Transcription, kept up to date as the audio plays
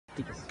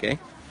Okay.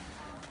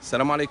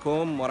 Assalamu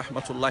alaikum wa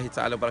rahmatullahi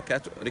ta'ala wa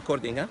barakatuh.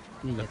 Recording, huh?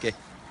 Yes. Okay.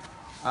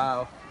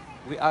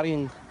 We are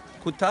in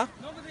Kuta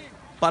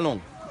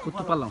Palong.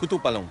 Kutu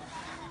Palong.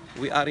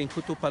 We are in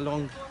Kutu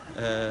Palong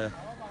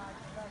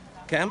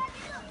camp.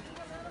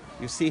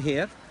 You see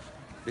here,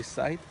 this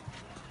side.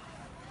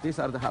 These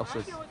are the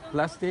houses.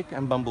 Plastic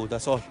and bamboo,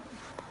 that's all.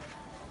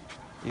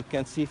 You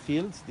can see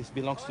fields. This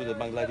belongs to the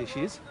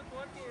Bangladeshis.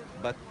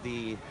 But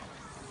the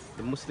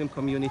Muslim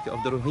community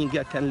of the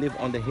Rohingya can live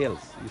on the hills.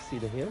 You see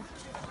the hills?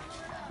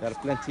 There are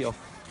plenty of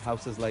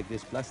houses like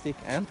this, plastic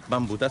and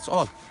bamboo, that's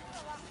all.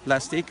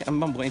 Plastic and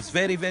bamboo. It's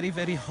very, very,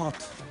 very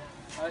hot.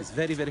 It's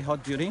very, very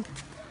hot during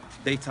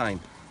daytime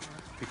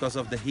because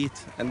of the heat.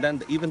 And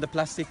then even the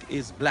plastic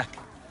is black.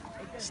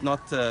 It's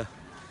not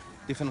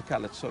different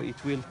colors, so it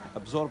will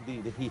absorb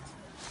the heat.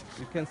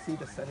 You can see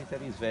the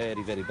sanitary is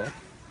very, very bad.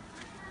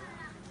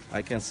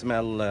 I can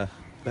smell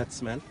bad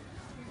smell.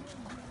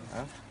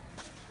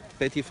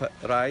 Petty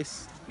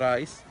rice,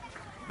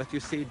 but you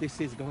see this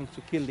is going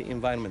to kill the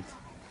environment.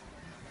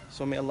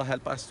 So may Allah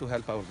help us to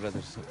help our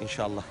brothers,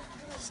 inshallah.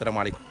 Assalamu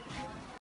alaikum.